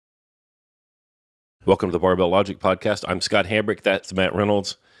Welcome to the Barbell Logic podcast. I'm Scott Hambrick. That's Matt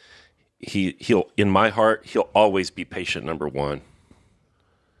Reynolds. He'll in my heart, he'll always be patient number one.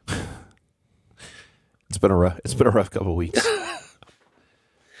 It's been a rough couple of weeks.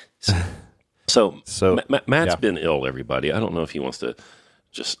 So Matt's yeah. been ill. Everybody, I don't know if he wants to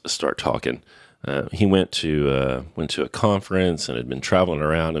just start talking. He went to a conference and had been traveling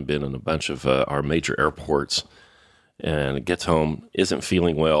around and been in a bunch of our major airports, and gets home, isn't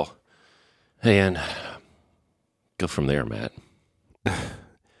feeling well, and go from there, Matt.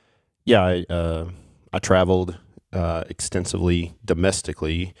 Yeah, I traveled extensively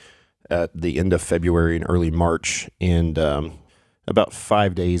domestically at the end of February and early March, and about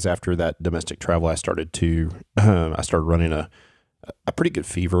 5 days after that domestic travel, I started running a pretty good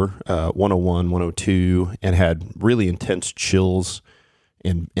fever, 101, 102, and had really intense chills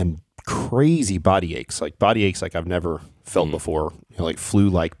and crazy body aches like I've never felt before, like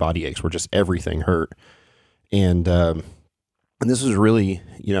flu-like body aches where just everything hurt. And this was really,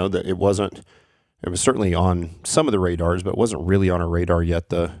 it was certainly on some of the radars, but it wasn't really on our radar yet,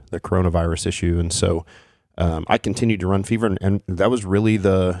 the coronavirus issue. And so I continued to run fever, and that was really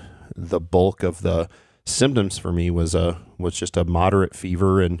the bulk of the symptoms for me was just a moderate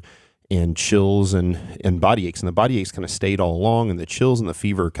fever and chills and body aches. And the body aches kind of stayed all along, and the chills and the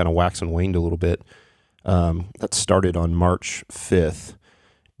fever kind of waxed and waned a little bit. That started on March 5th.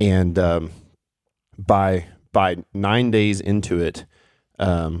 And by 9 days into it,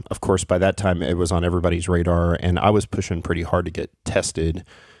 of course, by that time it was on everybody's radar, and I was pushing pretty hard to get tested.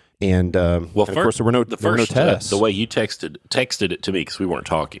 And of course, there were no tests. The way you texted it to me, because we weren't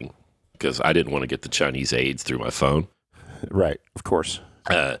talking, because I didn't want to get the Chinese aids through my phone. Right, of course.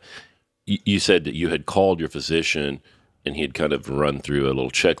 You said that you had called your physician, and he had kind of run through a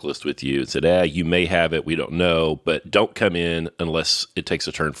little checklist with you and said, you may have it, we don't know, but don't come in unless it takes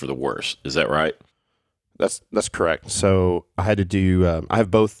a turn for the worse. Is that right? That's correct. So I had to do, I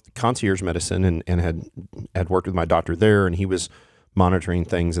have both concierge medicine and had worked with my doctor there, and he was monitoring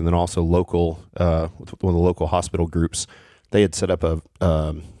things, and then also local, with one of the local hospital groups. They had set up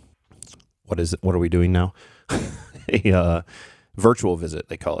what are we doing now? A virtual visit,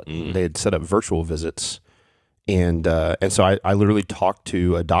 they call it. Mm-hmm. They had set up virtual visits. And so I literally talked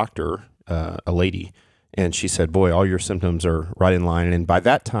to a doctor, a lady, and she said, boy, all your symptoms are right in line. And by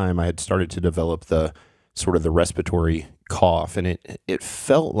that time I had started to develop the sort of the respiratory cough, and it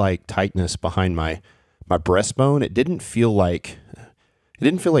felt like tightness behind my breastbone. It didn't feel like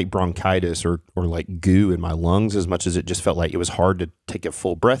bronchitis or like goo in my lungs as much as it just felt like it was hard to take a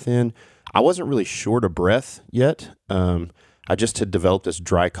full breath in. I wasn't really short of breath yet. I just had developed this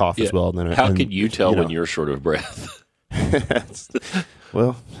dry cough as well. And then how could you tell when you're short of breath?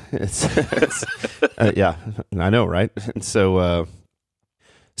 Yeah, I know, right? And so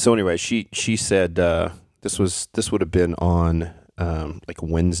anyway, she said this would have been on like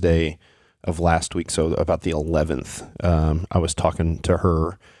Wednesday of last week, so about the 11th. I was talking to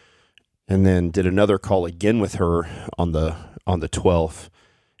her, and then did another call again with her on the 12th.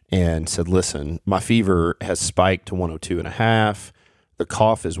 And said, listen, my fever has spiked to 102.5. The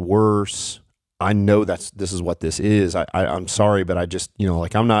cough is worse. I know this is what this is. I'm sorry, but I just,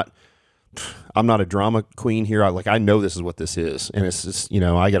 I'm not a drama queen here. I know this is what this is. And it's just,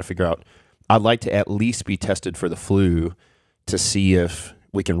 I got to figure out, I'd like to at least be tested for the flu to see if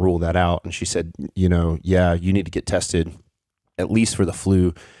we can rule that out. And she said, yeah, you need to get tested at least for the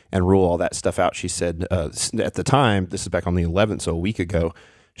flu and rule all that stuff out. She said, at the time, this is back on the 11th, so a week ago,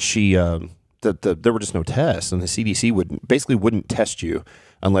 she there were just no tests, and the CDC wouldn't test you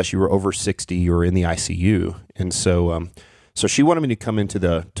unless you were over 60 or in the ICU. And so she wanted me to come into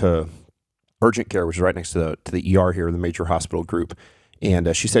to urgent care, which is right next to the ER here in the major hospital group.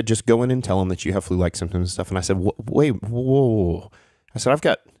 And she said, just go in and tell them that you have flu-like symptoms and stuff. And I said, wait, whoa. I said,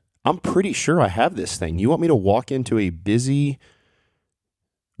 I'm pretty sure I have this thing. You want me to walk into a busy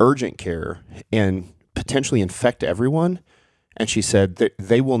urgent care and potentially infect everyone? And she said that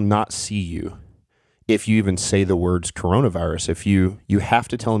they will not see you if you even say the words coronavirus. If you have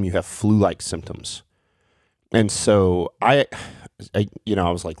to tell them you have flu-like symptoms. And so I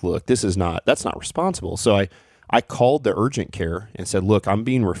was like, look, that's not responsible. So I called the urgent care and said, look, I'm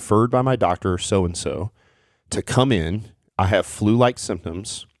being referred by my doctor so-and-so to come in. I have flu-like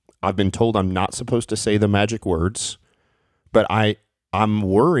symptoms. I've been told I'm not supposed to say the magic words, but I'm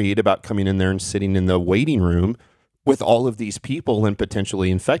worried about coming in there and sitting in the waiting room with all of these people and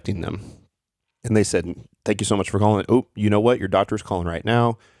potentially infecting them. And they said, thank you so much for calling. Oh, you know what? Your doctor's calling right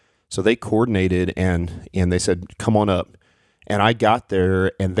now. So they coordinated and they said, come on up. And I got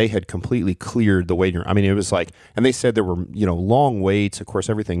there, and they had completely cleared the waiting room. I mean, it was like, and they said there were, long waits. Of course,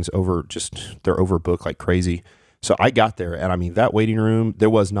 everything's they're overbooked like crazy. So I got there, and I mean, that waiting room, there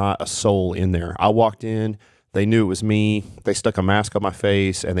was not a soul in there. I walked in, they knew it was me. They stuck a mask on my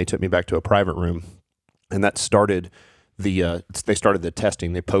face, and they took me back to a private room. And that started they started the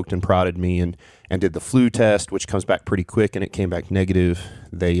testing. They poked and prodded me and did the flu test, which comes back pretty quick, and it came back negative.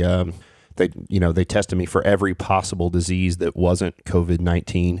 They tested me for every possible disease that wasn't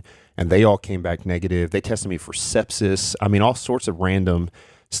COVID-19, and they all came back negative. They tested me for sepsis. I mean, all sorts of random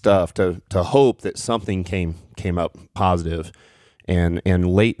stuff to hope that something came up positive. And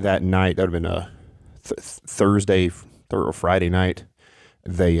late that night, that would have been a Thursday or Friday night,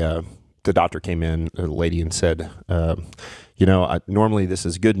 the doctor came in, a lady, and said, normally this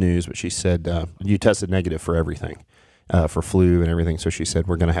is good news, but she said, you tested negative for everything. For flu and everything. So she said,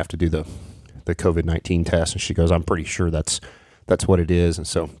 we're going to have to do the COVID-19 test. And she goes, I'm pretty sure that's what it is. And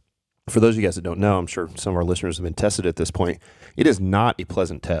so for those of you guys that don't know, I'm sure some of our listeners have been tested at this point. It is not a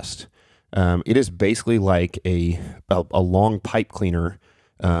pleasant test. It is basically like a long pipe cleaner,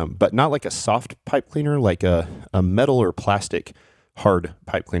 but not like a soft pipe cleaner, like a metal or plastic hard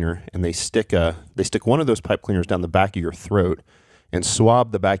pipe cleaner. And they stick one of those pipe cleaners down the back of your throat and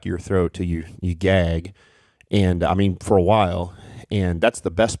swab the back of your throat till you gag. And I mean, for a while, and that's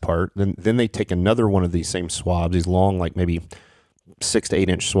the best part. Then they take another one of these same swabs, these long, like maybe 6 to 8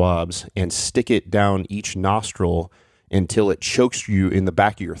 inch swabs, and stick it down each nostril until it chokes you in the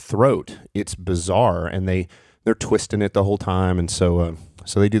back of your throat. It's bizarre, and they're twisting it the whole time. And so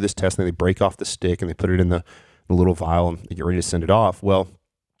they do this test, and they break off the stick, and they put it in the little vial, and they get ready to send it off. Well,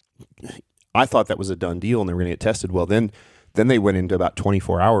 I thought that was a done deal, and they were going to get tested. Well, then they went into about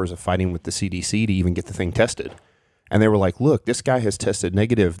 24 hours of fighting with the CDC to even get the thing tested. And they were like, look, this guy has tested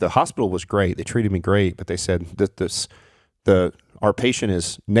negative. The hospital was great. They treated me great. But they said that our patient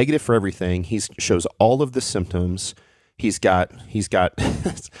is negative for everything. He shows all of the symptoms. He's got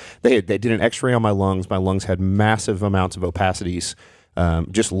they did an x-ray on my lungs. My lungs had massive amounts of opacities.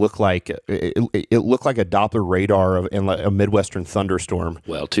 Just looked like it looked like a Doppler radar in like a Midwestern thunderstorm.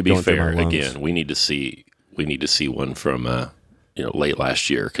 Well, to be fair, again, we need to see one from late last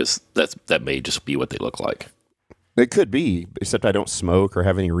year, because that may just be what they look like. It could be, except I don't smoke or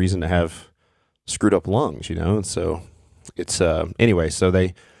have any reason to have screwed up lungs, And so it's anyway. So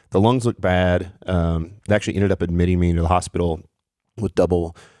the lungs look bad. They actually ended up admitting me into the hospital with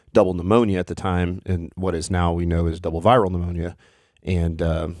double pneumonia at the time, and what is now we know is double viral pneumonia.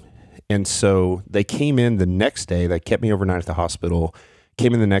 And so they came in the next day. They kept me overnight at the hospital.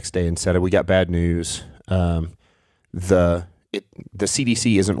 Came in the next day and said, we got bad news. The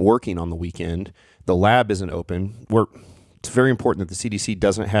CDC isn't working on the weekend. The lab isn't open. It's very important that the CDC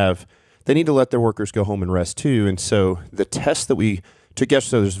doesn't have. They need to let their workers go home and rest too. And so the tests that we took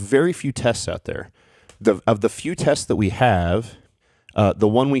yesterday, there's very few tests out there. Of the few tests that we have, the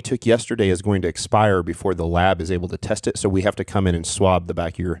one we took yesterday is going to expire before the lab is able to test it. So we have to come in and swab the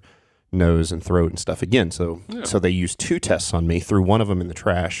back of your nose and throat and stuff again. So they used 2 tests on me, threw one of them in the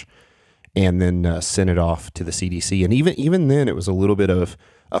trash, and then sent it off to the CDC. And even then, it was a little bit of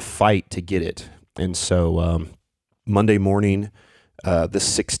a fight to get it. And so Monday morning, the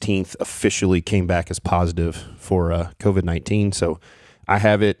 16th, officially came back as positive for COVID-19. So I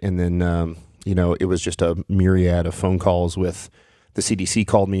have it, and then it was just a myriad of phone calls with the CDC.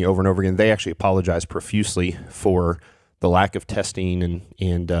 Called me over and over again. They actually apologized profusely for the lack of testing,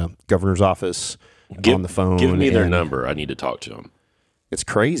 and governor's office on the phone. Give me their number. I need to talk to them. It's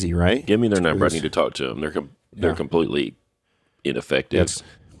crazy, right? Give me their number. I need to talk to them. They're completely ineffective.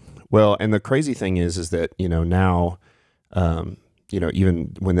 Well, and the crazy thing is that, now,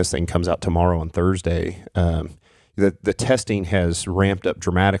 even when this thing comes out tomorrow on Thursday, the testing has ramped up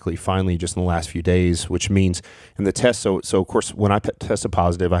dramatically finally just in the last few days, which means, and the test, so of course, when I tested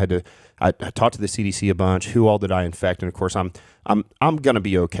positive, I talked to the CDC a bunch. Who all did I infect? And of course, I'm going to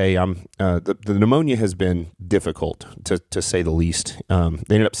be okay. The pneumonia has been difficult to say the least. They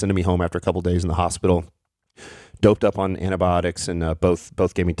ended up sending me home after a couple of days in the hospital, doped up on antibiotics, and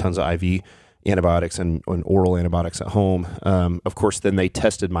both gave me tons of IV antibiotics and oral antibiotics at home. Of course, then they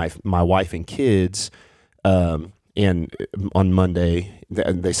tested my wife and kids, and on Monday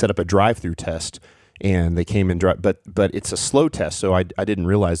they set up a drive-through test, and they came in but it's a slow test, so I didn't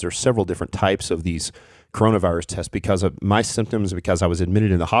realize there's several different types of these coronavirus tests. Because of my symptoms, because I was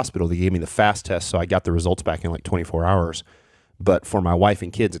admitted in the hospital, they gave me the fast test, so I got the results back in like 24 hours. But for my wife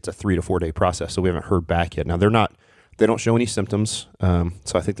and kids, it's a 3 to 4 day process, so we haven't heard back yet. Now they don't show any symptoms, so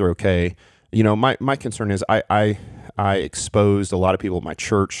I think they're okay. My concern is I exposed a lot of people at my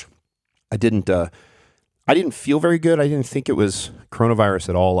church. I didn't I didn't feel very good. I didn't think it was coronavirus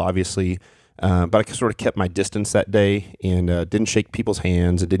at all, obviously. But I sort of kept my distance that day and didn't shake people's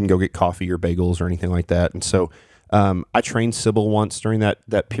hands and didn't go get coffee or bagels or anything like that. And so I trained Sybil once during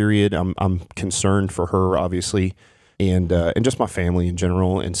that period. I'm concerned for her, obviously, and just my family in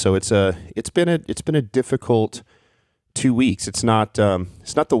general. And so it's been a difficult 2 weeks. It's not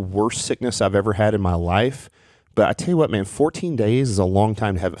the worst sickness I've ever had in my life, but I tell you what, man, 14 days is a long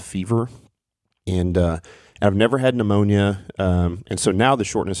time to have a fever, and I've never had pneumonia, and so now the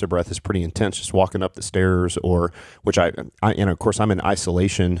shortness of breath is pretty intense. Just walking up the stairs, and of course I'm in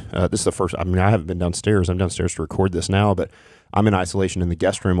isolation. This is the first. I mean, I haven't been downstairs. I'm downstairs to record this now, but I'm in isolation in the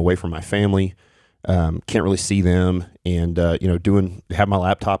guest room, away from my family. Can't really see them, and have my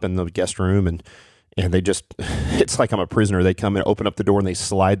laptop in the guest room, and they just, it's like I'm a prisoner. They come and open up the door and they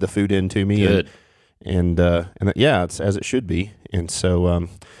slide the food into me. Good. And yeah, it's as it should be. And so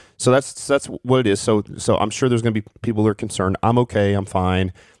that's what it is. So I'm sure there's going to be people who are concerned. I'm okay. I'm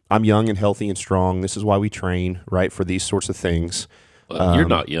fine. I'm young and healthy and strong. This is why we train, right, for these sorts of things. Well, you're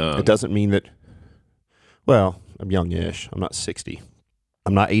not young. It doesn't mean that, well, I'm young-ish. I'm not 60.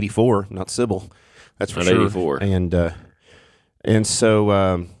 I'm not 84. I'm not Sybil. That's for not sure. 84. And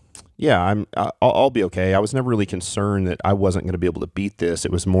so, yeah, I'll be okay. I was never really concerned that I wasn't going to be able to beat this.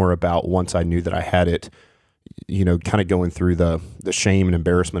 It was more about once I knew that I had it, kind of going through the shame and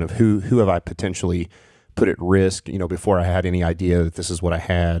embarrassment of who have I potentially put at risk, before I had any idea that this is what I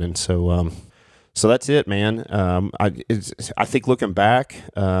had. And so, so that's it, man. I think looking back,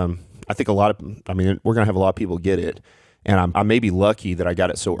 I think we're going to have a lot of people get it. And I may be lucky that I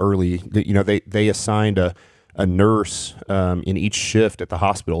got it so early. They assigned a nurse in each shift at the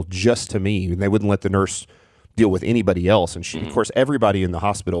hospital just to me. They wouldn't let the nurse deal with anybody else. And of course, everybody in the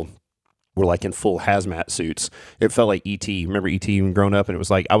hospital were like in full hazmat suits. It felt like E.T. Remember E.T. when growing up? And it was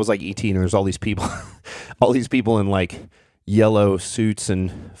like, I was like E.T. and there's all these people, in like yellow suits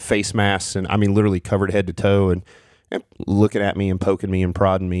and face masks. And I mean, literally covered head to toe and looking at me and poking me and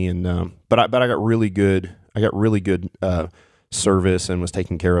prodding me. And, but I got really good service and was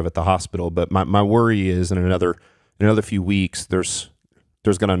taken care of at the hospital. But my worry is in another few weeks, there's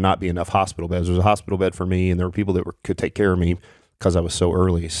going to not be enough hospital beds. There's a hospital bed for me, and there were people that could take care of me because I was so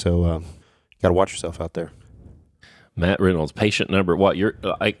early. So got to watch yourself out there. Matt Reynolds, patient number. What you're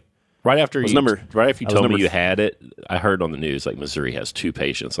like? Right after you told me you had it, I heard on the news like Missouri has 2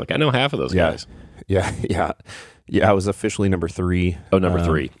 patients. Like I know half of those guys. Yeah. I was officially number 3. Oh, number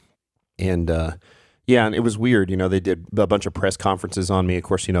 3. And yeah, and it was weird. They did a bunch of press conferences on me. Of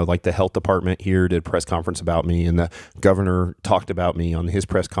course, like the health department here did a press conference about me, and the governor talked about me on his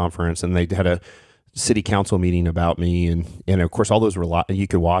press conference, and they had a city council meeting about me, and of course, all those were you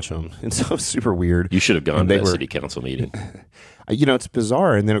could watch them, and so it's super weird. You should have gone to that city council meeting. It's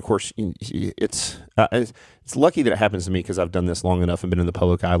bizarre, and then of course, it's lucky that it happens to me because I've done this long enough and been in the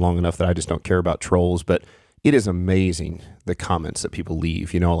public eye long enough that I just don't care about trolls, but. It is amazing the comments that people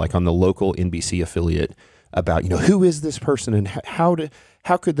leave, like on the local NBC affiliate about, who is this person and how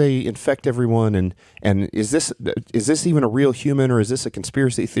could they infect everyone and is this even a real human or is this a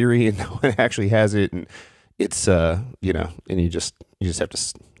conspiracy theory and no one actually has it, and it's and you just have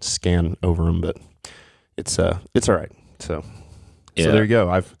to scan over them, but it's all right. So there you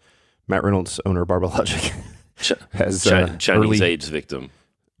go. Matt Reynolds, owner of Barbell Logic, has Chinese AIDS victim.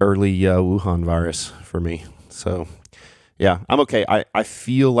 Early Wuhan virus for me. So, yeah, I'm okay. I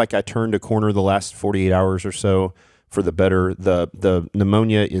feel like I turned a corner the last 48 hours or so for the better. The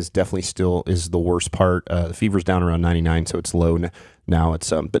pneumonia is definitely still is the worst part. The fever's down around 99, so it's low now.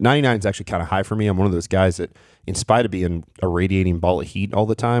 It's but 99 is actually kind of high for me. I'm one of those guys that, in spite of being a radiating ball of heat all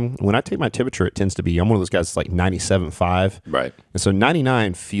the time, when I take my temperature, it tends to be. I'm one of those guys that's like 97.5. Right. And so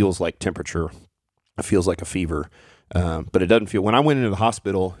 99 feels like temperature. It feels like a fever. But it doesn't feel. When I went into the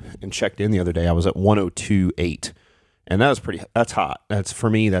hospital and checked in the other day, I was at 102.8, and that's hot. That's for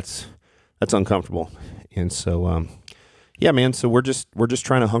me. That's uncomfortable. And so, yeah, man. So we're just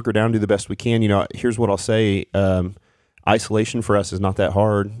trying to hunker down, do the best we can. Here's what I'll say: isolation for us is not that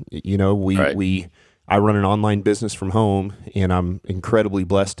hard. I run an online business from home, and I'm incredibly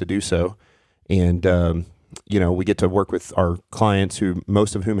blessed to do so. And we get to work with our clients, who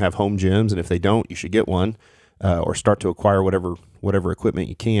most of whom have home gyms, and if they don't, you should get one. Or start to acquire whatever equipment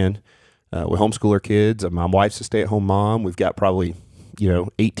you can. We homeschool our kids. My wife's a stay-at-home mom. We've got probably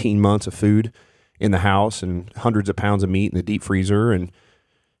 18 months of food in the house and hundreds of pounds of meat in the deep freezer, and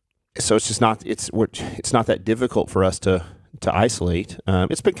so it's just not not that difficult for us to isolate.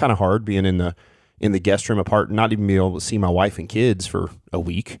 It's been kind of hard being in the guest room apart, not even being able to see my wife and kids for a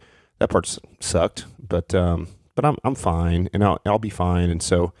week. That part's sucked, but I'm fine, and I'll be fine, and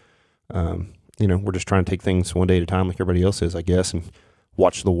so. we're just trying to take things one day at a time like everybody else is, I guess, and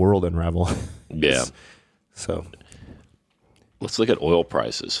watch the world unravel. Yeah. So let's look at oil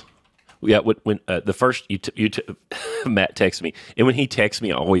prices. Yeah, when the first Matt texts me, and when he texts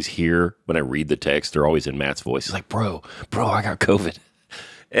me, I always hear when I read the text, they're always in Matt's voice. He's like, "Bro, I got COVID."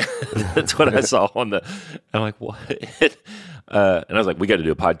 That's what I saw on the. I'm like, what? And I was like, we got to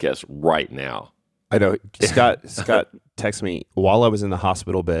do a podcast right now. I know Scott texted me while I was in the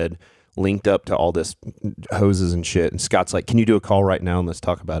hospital bed, linked up to all this hoses and shit. And Scott's like, "Can you do a call right now and let's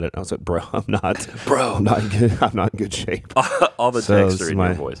talk about it?" And I was like, "Bro, I'm not in good shape." All the texts are in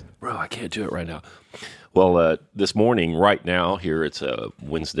your voice. Bro, I can't do it right now. Well, this morning, right now, here it's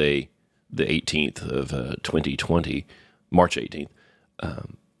Wednesday, the 18th of 2020, March 18th.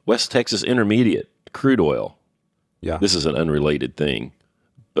 West Texas Intermediate crude oil. Yeah, this is an unrelated thing,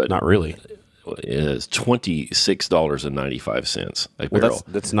 but not really. It is $26.95 a barrel. Well,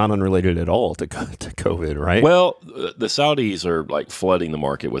 that's not unrelated at all to COVID, right? Well, the Saudis are like flooding the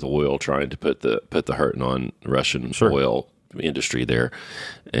market with oil, trying to put the hurting on Russian oil industry there,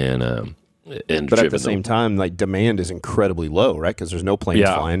 and but at the same time, like demand is incredibly low, right? Because there's no planes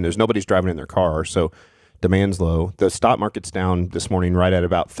flying, there's nobody's driving in their car, so demand's low. The stock market's down this morning, right at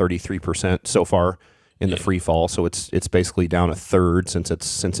about 33% so far in the free fall. So it's basically down a third since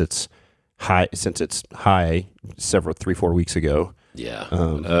it's high 3-4 weeks ago. Yeah.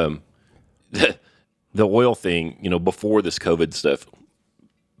 The oil thing, before this COVID stuff,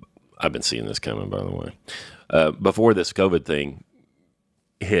 I've been seeing this coming, by the way. Before this COVID thing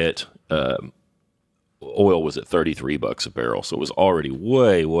hit, oil was at $33 a barrel, so it was already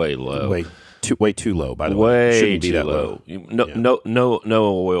way low. Way too low, by the way. Shouldn't be that low.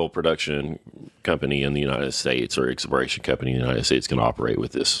 No oil production company in the United States or exploration company in the United States can operate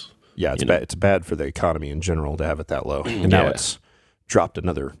with this. Yeah, it's bad. It's bad for the economy in general to have it that low, and now it's dropped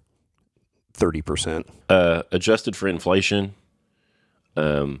another 30%. Adjusted for inflation,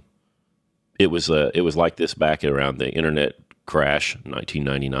 it was like this back around the internet crash,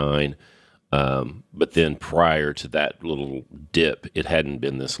 1999. But then prior to that little dip, it hadn't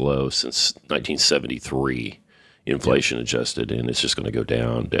been this low since 1973, inflation adjusted, and it's just going to go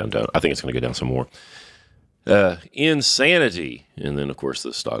down. I think it's going to go down some more. Insanity. And then, of course,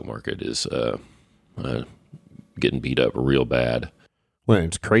 the stock market is getting beat up real bad. Well,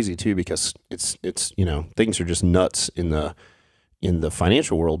 it's crazy, too, because it's things are just nuts in the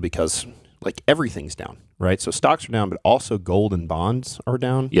financial world because, like, everything's down. Right, so stocks are down, but also gold and bonds are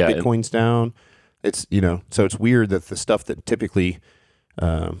down. Yeah, Bitcoin's down. It's so it's weird that the stuff that typically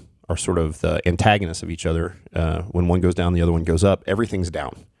are sort of the antagonists of each other, when one goes down, the other one goes up. Everything's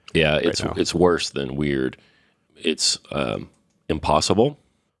down. Yeah, it's worse than weird. It's impossible.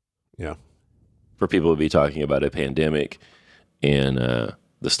 Yeah, for people to be talking about a pandemic and the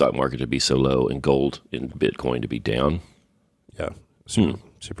stock market to be so low and gold and Bitcoin to be down. Yeah,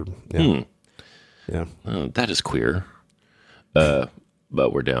 super. Yeah. Yeah, that is queer. But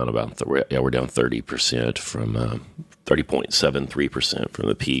we're down we're down 30% from 30.73% from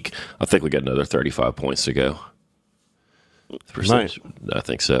the peak. I think we got another 35 points to go. Right. I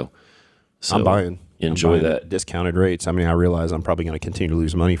think so. I'm buying. Enjoy that discounted rates. I mean, I realize I'm probably going to continue to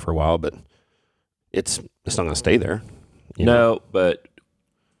lose money for a while, but it's not going to stay there. No, but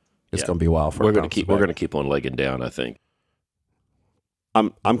it's going to be a while for we're going to keep on legging down, I think.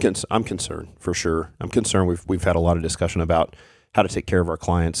 I'm concerned for sure. I'm concerned. We've had a lot of discussion about how to take care of our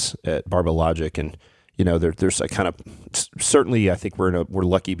clients at Barbell Logic, and there's a kind of certainly I think we're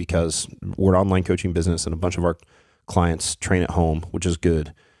lucky because we're an online coaching business, and a bunch of our clients train at home, which is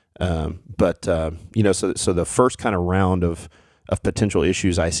good. But so the first kind of round of potential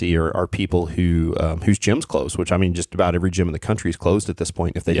issues I see are people whose gym's closed, which I mean just about every gym in the country is closed at this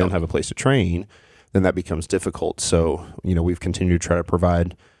point. If they don't have a place to train, then that becomes difficult. So, we've continued to try to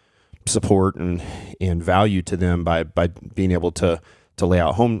provide support and value to them by being able to lay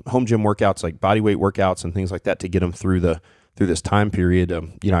out home gym workouts like body weight workouts and things like that to get them through this time period.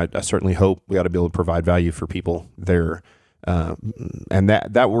 I certainly hope we ought to be able to provide value for people there. And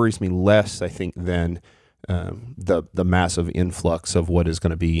that worries me less, I think, than the massive influx of what is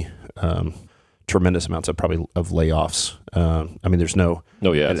going to be tremendous amounts of layoffs. I mean, there's no.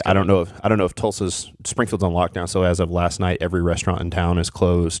 No, yeah. I don't know if Springfield's on lockdown. So as of last night, every restaurant in town is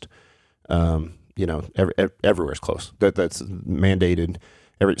closed. Everywhere's closed. That's mandated.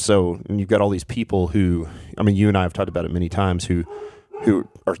 So you've got all these people who, I mean, you and I have talked about it many times, who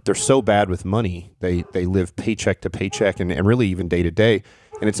they're so bad with money. They live paycheck to paycheck and really even day to day.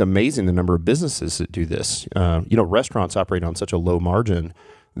 And it's amazing the number of businesses that do this. Restaurants operate on such a low margin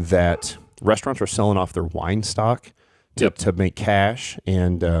that restaurants are selling off their wine stock to make cash,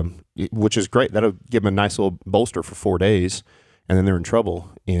 and which is great. That'll give them a nice little bolster for 4 days, and then they're in trouble.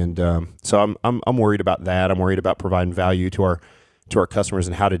 And so I'm worried about that. I'm worried about providing value to our customers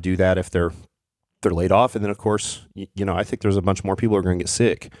and how to do that if they're laid off. And then of course, I think there's a bunch more people who are going to get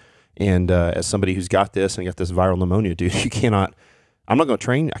sick. And as somebody who's got this and got this viral pneumonia, dude, I'm not going to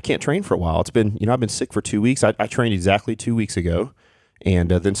train. I can't train for a while. It's been, I've been sick for 2 weeks. I trained exactly 2 weeks ago, and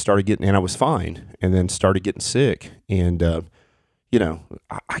then started getting, and I was fine, and then started getting sick. And,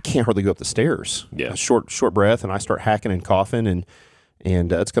 I can't hardly go up the stairs. Yeah. Short breath, and I start hacking and coughing, and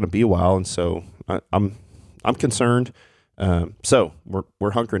it's going to be a while. And so I'm concerned. So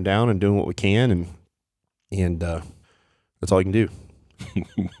we're hunkering down and doing what we can, and that's all you can do.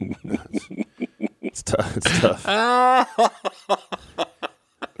 It's tough. It's tough.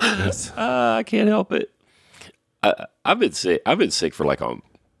 I can't help it. I've been sick. I've been sick for like a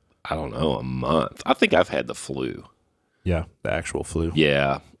month. I think I've had the flu. Yeah, the actual flu.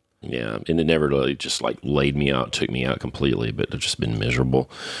 Yeah, and it never really just like laid me out, took me out completely, but it's just been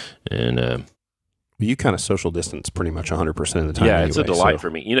miserable. And you kind of social distance pretty much 100% of the time. Yeah, anyway, it's a delight for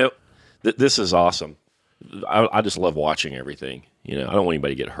me. This is awesome. I just love watching everything. I don't want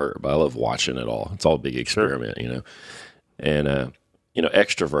anybody to get hurt, but I love watching it all. It's all a big experiment, And,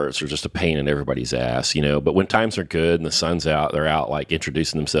 extroverts are just a pain in everybody's ass, But when times are good and the sun's out, they're out like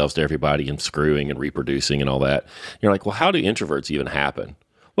introducing themselves to everybody and screwing and reproducing and all that. You're like, well, how do introverts even happen?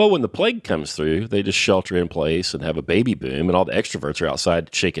 Well, when the plague comes through, they just shelter in place and have a baby boom, and all the extroverts are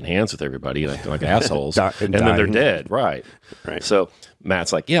outside shaking hands with everybody like assholes, and then they're dead. Right. So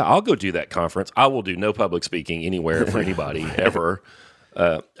Matt's like, yeah, I'll go do that conference. I will do no public speaking anywhere for anybody ever.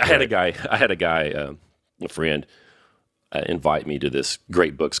 I had a guy, a friend, invite me to this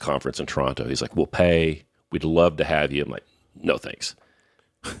great books conference in Toronto. He's like, we'll pay. We'd love to have you. I'm like, no, thanks.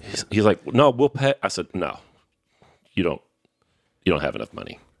 He's like, no, we'll pay. I said, no, you don't have enough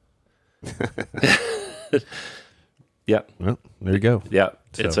money. Yeah. Well, there you go. Yeah.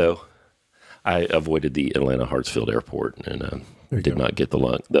 So I avoided the Atlanta Hartsfield Airport and did not get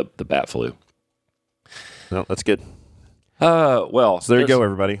the bat flu. No, that's good. Well, so there you go,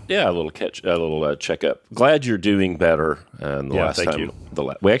 everybody. Yeah, a little checkup. Glad you're doing better than the last time. You.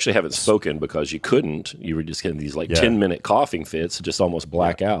 We actually haven't spoken because you couldn't. You were just getting these 10-minute coughing fits, just almost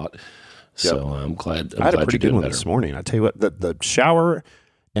black out. So I'm glad. I had a pretty good one this morning. I tell you what, the shower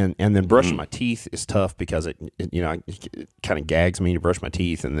and then brushing my teeth is tough because it kind of gags me to brush my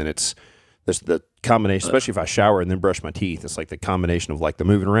teeth, and then there's the combination, especially if I shower and then brush my teeth. It's like the combination of like the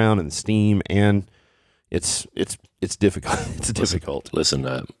moving around and the steam, and it's difficult. It's difficult.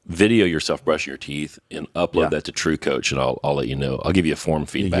 Listen, video yourself brushing your teeth and upload that to True Coach, and I'll let you know. I'll give you a form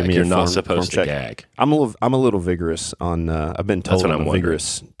feedback. You're not supposed to gag. I'm a little vigorous on. I've been told I'm a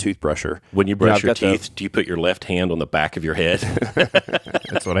vigorous toothbrusher. When you brush your teeth, do you put your left hand on the back of your head?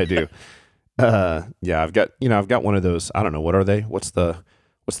 That's what I do. I've got one of those. I don't know, what are they? What's the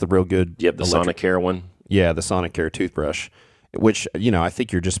real good? You have the Sonicare one. Yeah, the Sonicare toothbrush. Which, I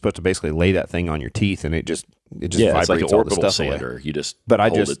think you're just supposed to basically lay that thing on your teeth, and it just vibrates like an all the orbital stuff sander. away. You just but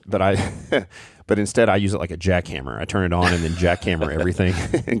instead I use it like a jackhammer. I turn it on and then jackhammer everything,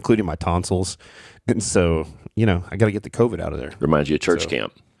 including my tonsils. And so, I got to get the COVID out of there. Reminds you of church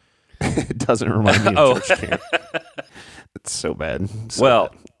camp. It doesn't remind me of church camp. It's so bad.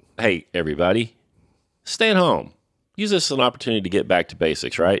 Hey, everybody, stay at home. Use this as an opportunity to get back to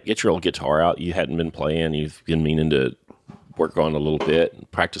basics, right? Get your old guitar out. You hadn't been playing. You've been meaning to work on a little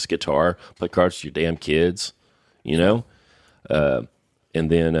bit, practice guitar, play cards with your damn kids, and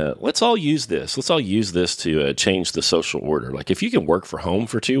then let's all use this. Let's all use this to change the social order. Like if you can work from home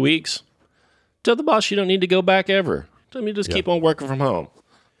for 2 weeks, tell the boss you don't need to go back ever. Tell me just keep on working from home.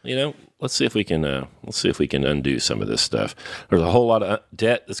 Let's see if we can undo some of this stuff. There's a whole lot of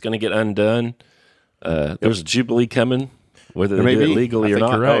debt that's going to get undone. There's a Jubilee coming, whether they do it legally or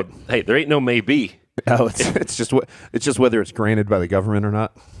not. Right. Oh, hey, there ain't no maybe. Oh, it's just whether it's granted by the government or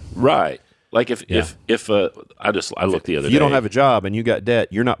not. Right. Like if I looked the other day. If you don't have a job and you got debt,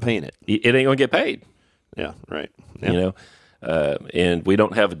 you're not paying it. It ain't gonna get paid. Yeah. Right. Yeah. And we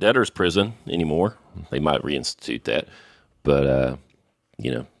don't have a debtor's prison anymore. They might reinstitute that, but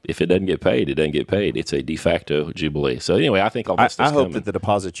if it doesn't get paid, it doesn't get paid. It's a de facto Jubilee. So anyway, I think all this stuff's I hope coming. that the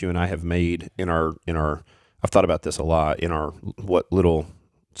deposits you and I have made in our I've thought about this a lot in our what little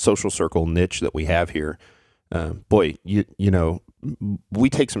social circle niche that we have here. We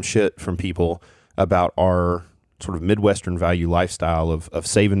take some shit from people about our sort of Midwestern value lifestyle of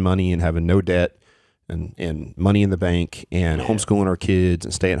saving money and having no debt and money in the bank and homeschooling our kids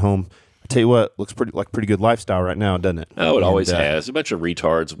and stay at home. I tell you what, looks pretty good lifestyle right now, doesn't it? Oh, it always has. A bunch of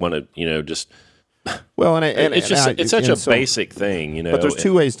retards want to, just Well, and it's such a basic thing, you know. But there's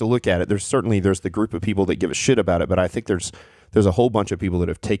two ways to look at it. There's the group of people that give a shit about it, but I think there's a whole bunch of people that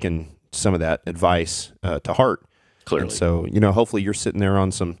have taken some of that advice to heart. Clearly. And so, hopefully you're sitting there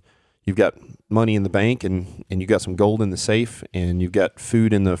on you've got money in the bank and you got some gold in the safe and you've got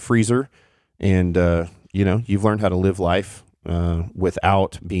food in the freezer and, you've learned how to live life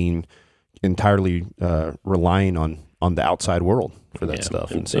without being entirely relying on the outside world for that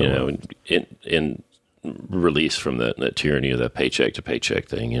stuff. And so, in release from that tyranny of that paycheck to paycheck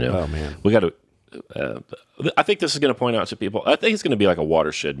thing, Oh, man. We got to. I think this is going to point out to people. I think it's going to be like a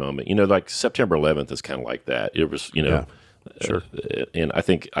watershed moment. Like September 11th is kind of like that. It was, sure. And I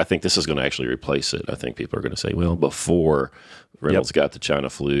think this is going to actually replace it. I think people are going to say, well, before Reynolds got the China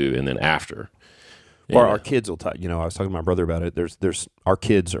flu, and then after. Or our kids will talk. I was talking to my brother about it. There's our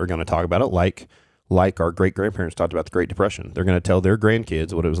kids are going to talk about it like our great grandparents talked about the Great Depression. They're going to tell their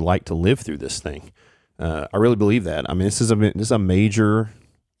grandkids what it was like to live through this thing. I really believe that. I mean, this is a major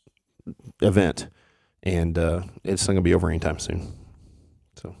event, and it's not going to be over anytime soon.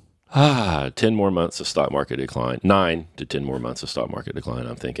 So 10 more months of stock market decline. 9 to 10 more months of stock market decline,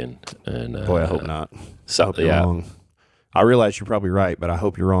 I'm thinking. And boy, I hope not. So, I hope you're wrong. I realize you're probably right, but I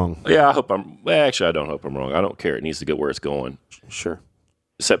hope you're wrong. Yeah, I hope actually, I don't hope I'm wrong. I don't care. It needs to go where it's going. Sure.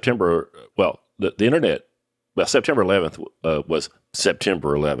 September 11th was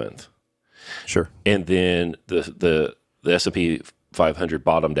September 11th. Sure. And then the S&P 500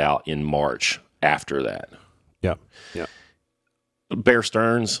 bottomed out in March after that. Yeah. Bear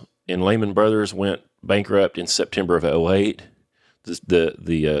Stearns and Lehman Brothers went bankrupt in September of 2008.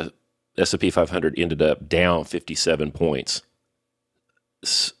 The S&P 500 ended up down 57 points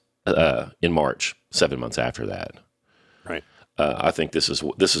in March, 7 months after that. Right. I think this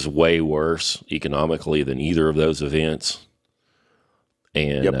is way worse economically than either of those events,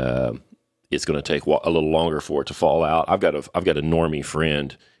 and it's going to take a little longer for it to fall out. I've got a normie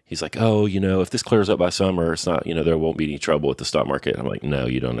friend. He's like, oh, if this clears up by summer, it's not, there won't be any trouble with the stock market. I'm like, no,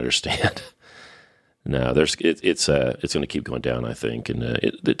 you don't understand. No, it's going to keep going down, I think, and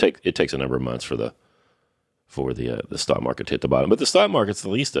it takes a number of months for the stock market to hit the bottom. But the stock market's the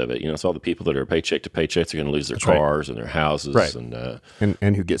least of it. It's all the people that are paycheck to paycheck. They're going to lose their cars and their houses, right.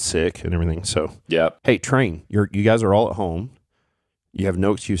 and who get sick and everything. So yeah, hey, train. You guys are all at home. You have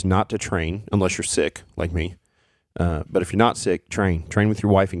no excuse not to train unless you're sick, like me. But if you're not sick, train with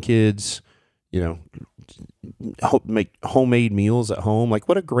your wife and kids. Make homemade meals at home. Like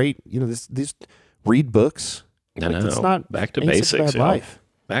what a great these read books. I know. It's not back to basics. Life.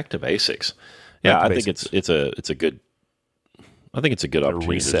 Back to basics. Yeah, I think it's a good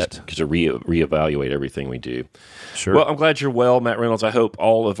opportunity to reevaluate everything we do. Sure. Well, I'm glad you're well, Matt Reynolds. I hope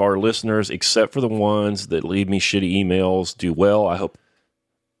all of our listeners, except for the ones that leave me shitty emails, do well. I hope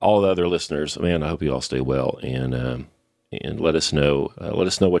all the other listeners, man, I hope you all stay well and let us know. Let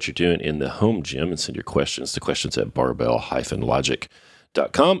us know what you're doing in the home gym and send your questions to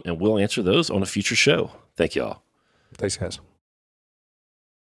questions@barbell-logic.com, and we'll answer those on a future show. Thank you all. Thanks, guys.